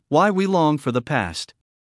Why We Long for the Past.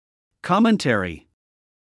 Commentary.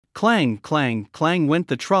 Clang, clang, clang went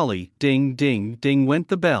the trolley, ding, ding, ding went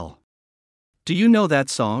the bell. Do you know that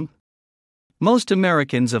song? Most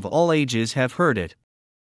Americans of all ages have heard it.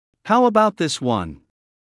 How about this one?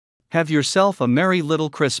 Have yourself a merry little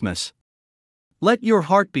Christmas. Let your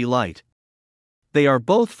heart be light. They are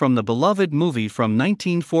both from the beloved movie from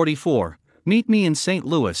 1944, Meet Me in St.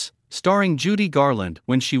 Louis, starring Judy Garland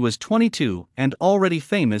when she was 22 and already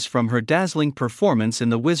famous from her dazzling performance in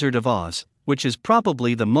The Wizard of Oz, which is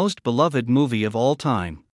probably the most beloved movie of all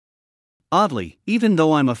time. Oddly, even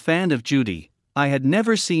though I'm a fan of Judy, I had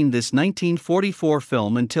never seen this 1944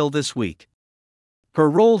 film until this week. Her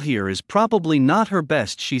role here is probably not her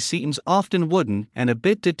best. She seems often wooden and a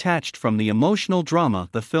bit detached from the emotional drama.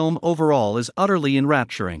 The film overall is utterly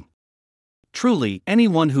enrapturing. Truly,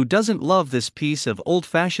 anyone who doesn't love this piece of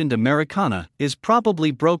old-fashioned Americana is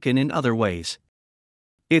probably broken in other ways.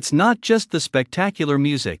 It's not just the spectacular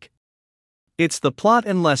music. It's the plot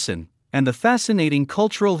and lesson, and the fascinating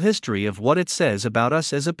cultural history of what it says about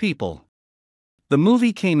us as a people. The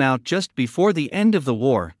movie came out just before the end of the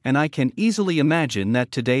war, and I can easily imagine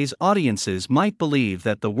that today's audiences might believe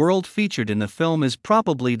that the world featured in the film is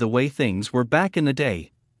probably the way things were back in the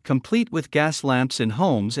day, complete with gas lamps in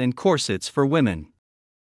homes and corsets for women.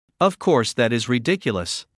 Of course, that is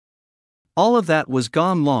ridiculous. All of that was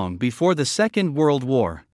gone long before the Second World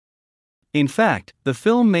War. In fact, the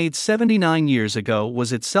film made 79 years ago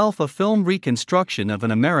was itself a film reconstruction of an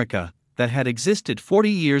America that had existed 40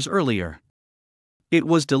 years earlier. It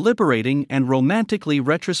was deliberating and romantically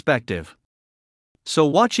retrospective. So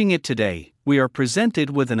watching it today, we are presented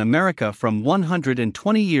with an America from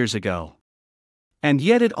 120 years ago. And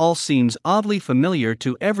yet it all seems oddly familiar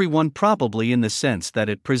to everyone, probably in the sense that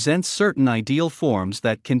it presents certain ideal forms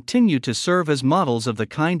that continue to serve as models of the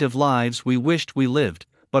kind of lives we wished we lived,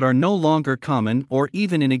 but are no longer common or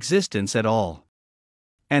even in existence at all.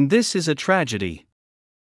 And this is a tragedy.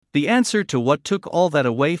 The answer to what took all that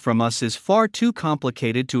away from us is far too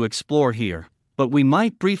complicated to explore here, but we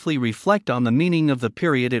might briefly reflect on the meaning of the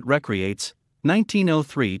period it recreates,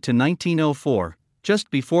 1903 to 1904,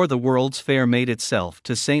 just before the World's Fair made itself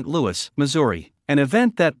to St. Louis, Missouri, an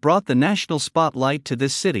event that brought the national spotlight to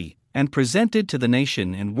this city and presented to the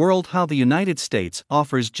nation and world how the United States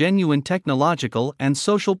offers genuine technological and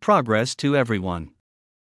social progress to everyone.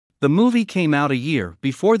 The movie came out a year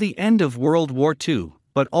before the end of World War II,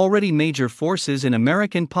 but already major forces in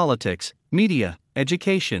American politics, media,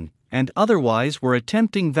 education, and otherwise were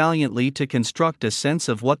attempting valiantly to construct a sense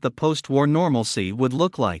of what the post-war normalcy would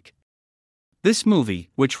look like. This movie,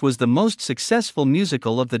 which was the most successful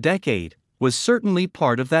musical of the decade, was certainly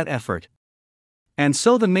part of that effort. And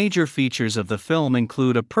so the major features of the film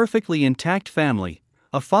include a perfectly intact family,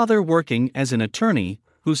 a father working as an attorney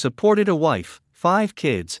who supported a wife, 5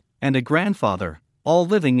 kids, and a grandfather, all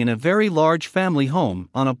living in a very large family home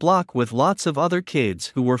on a block with lots of other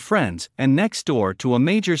kids who were friends and next door to a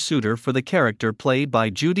major suitor for the character played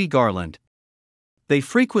by Judy Garland. They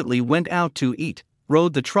frequently went out to eat,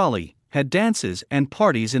 rode the trolley, had dances and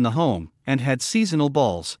parties in the home, and had seasonal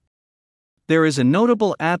balls. There is a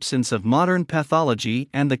notable absence of modern pathology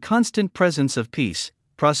and the constant presence of peace,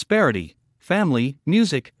 prosperity, family,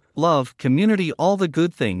 music, love, community, all the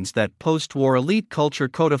good things that post-war elite culture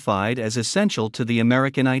codified as essential to the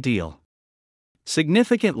American ideal.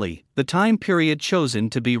 Significantly, the time period chosen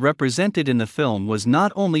to be represented in the film was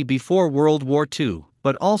not only before World War II,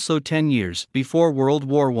 but also 10 years before World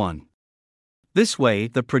War I. This way,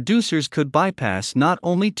 the producers could bypass not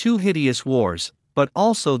only 2 hideous wars, but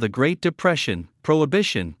also the Great Depression,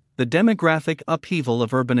 Prohibition, the demographic upheaval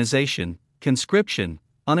of urbanization, conscription,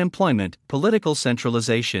 unemployment, political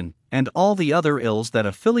centralization, and all the other ills that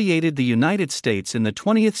affiliated the United States in the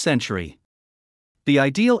 20th century. The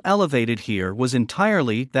ideal elevated here was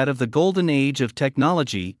entirely that of the golden age of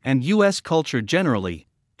technology and U.S. culture generally,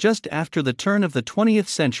 just after the turn of the 20th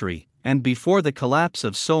century, and before the collapse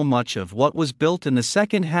of so much of what was built in the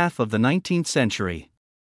second half of the 19th century.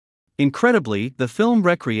 Incredibly, the film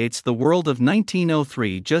recreates the world of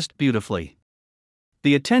 1903 just beautifully.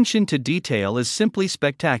 The attention to detail is simply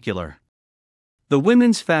spectacular. The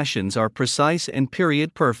women's fashions are precise and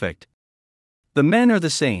period perfect. The men are the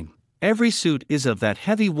same. Every suit is of that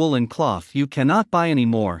heavy woolen cloth you cannot buy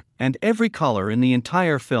anymore, and every collar in the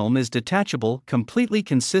entire film is detachable, completely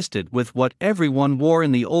consistent with what everyone wore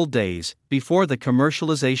in the old days, before the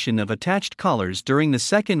commercialization of attached collars during the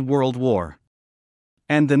Second World War.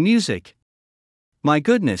 And the music. My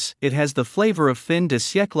goodness, it has the flavor of fin de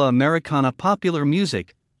siècle Americana popular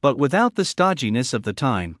music, but without the stodginess of the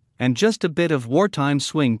time, and just a bit of wartime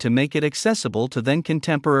swing to make it accessible to then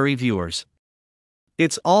contemporary viewers.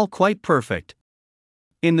 It's all quite perfect.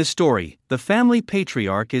 In the story, the family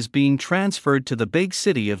patriarch is being transferred to the big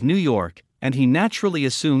city of New York, and he naturally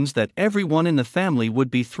assumes that everyone in the family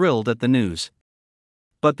would be thrilled at the news.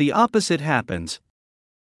 But the opposite happens.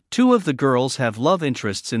 Two of the girls have love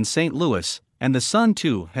interests in St. Louis, and the son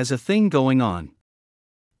too has a thing going on.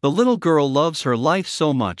 The little girl loves her life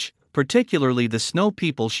so much, particularly the snow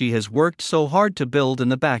people she has worked so hard to build in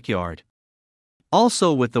the backyard.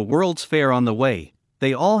 Also, with the World's Fair on the way,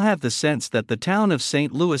 they all have the sense that the town of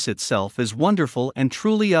St. Louis itself is wonderful and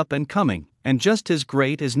truly up and coming, and just as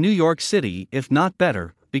great as New York City, if not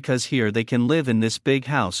better, because here they can live in this big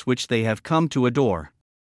house which they have come to adore.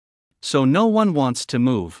 So no one wants to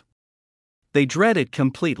move. They dread it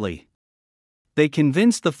completely. They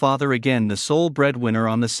convince the father, again the sole breadwinner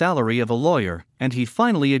on the salary of a lawyer, and he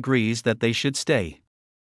finally agrees that they should stay.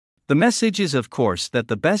 The message is, of course, that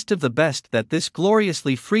the best of the best that this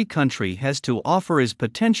gloriously free country has to offer is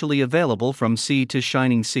potentially available from sea to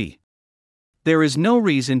shining sea. There is no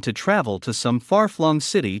reason to travel to some far-flung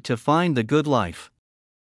city to find the good life.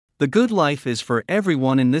 The good life is for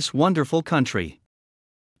everyone in this wonderful country.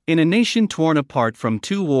 In a nation torn apart from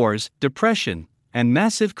 2 wars, depression, and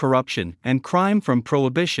massive corruption and crime from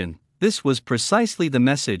prohibition, this was precisely the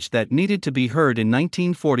message that needed to be heard in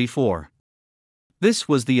 1944. This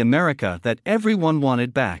was the America that everyone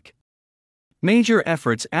wanted back. Major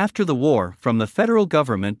efforts after the war, from the federal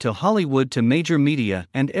government to Hollywood to major media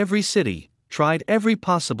and every city, tried every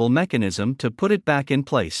possible mechanism to put it back in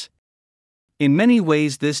place. In many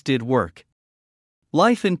ways this did work.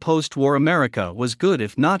 Life in post-war America was good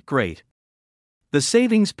if not great. The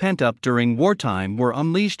savings pent up during wartime were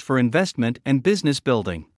unleashed for investment and business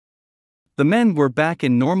building. The men were back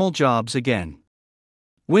in normal jobs again.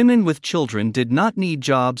 Women with children did not need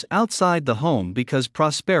jobs outside the home because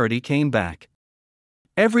prosperity came back.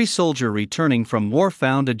 Every soldier returning from war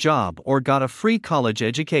found a job or got a free college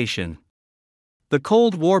education. The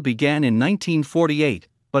Cold War began in 1948,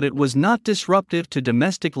 but it was not disruptive to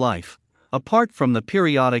domestic life, apart from the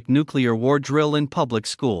periodic nuclear war drill in public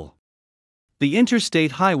school. The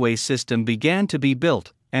interstate highway system began to be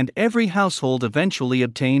built, and every household eventually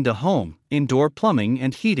obtained a home, indoor plumbing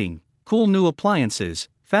and heating, cool new appliances,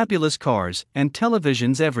 fabulous cars, and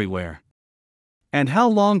televisions everywhere. And how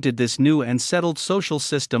long did this new and settled social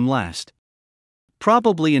system last?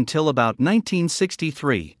 Probably until about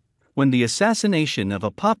 1963, when the assassination of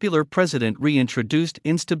a popular president reintroduced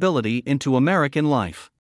instability into American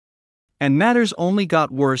life. And matters only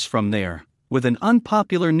got worse from there, with an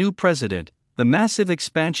unpopular new president, the massive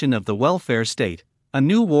expansion of the welfare state, a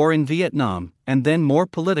new war in Vietnam, and then more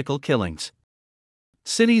political killings.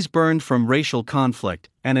 Cities burned from racial conflict,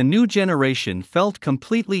 and a new generation felt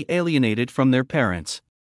completely alienated from their parents.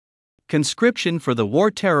 Conscription for the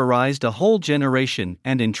war terrorized a whole generation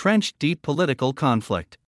and entrenched deep political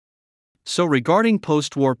conflict. So regarding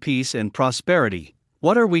post-war peace and prosperity,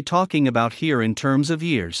 what are we talking about here in terms of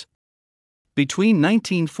years? Between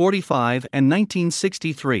 1945 and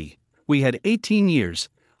 1963, we had 18 years,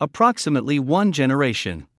 approximately one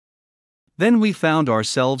generation. Then we found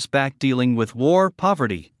ourselves back dealing with war,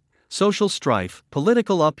 poverty, social strife,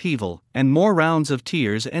 political upheaval, and more rounds of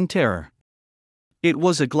tears and terror. It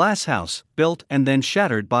was a glass house, built and then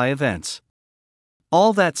shattered by events.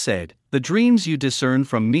 All that said, the dreams you discern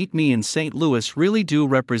from Meet Me in St. Louis really do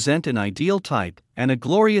represent an ideal type and a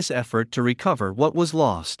glorious effort to recover what was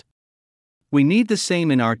lost. We need the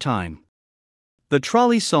same in our time. The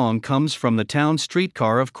trolley song comes from the town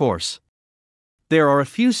streetcar, of course. There are a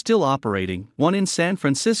few still operating, one in San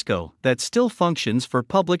Francisco, that still functions for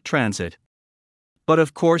public transit. But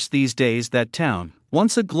of course these days that town,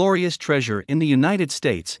 once a glorious treasure in the United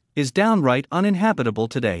States, is downright uninhabitable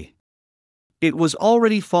today. It was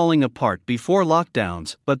already falling apart before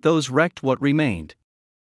lockdowns, but those wrecked what remained.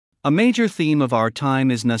 A major theme of our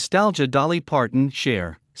time is nostalgia. Dolly Parton,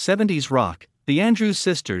 Cher, 70s rock, the Andrews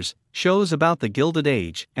Sisters, shows about the Gilded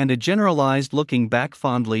Age, and a generalized looking back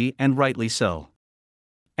fondly and rightly so.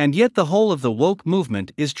 And yet the whole of the woke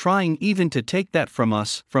movement is trying even to take that from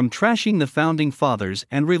us, from trashing the founding fathers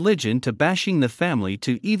and religion to bashing the family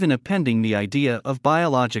to even appending the idea of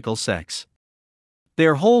biological sex.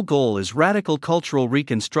 Their whole goal is radical cultural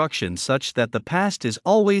reconstruction such that the past is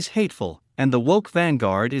always hateful, and the woke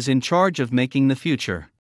vanguard is in charge of making the future.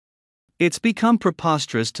 It's become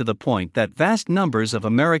preposterous to the point that vast numbers of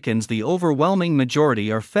Americans, the overwhelming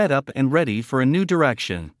majority, are fed up and ready for a new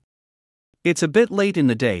direction. It's a bit late in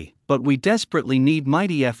the day, but we desperately need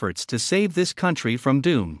mighty efforts to save this country from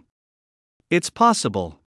doom. It's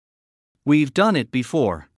possible. We've done it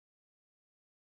before.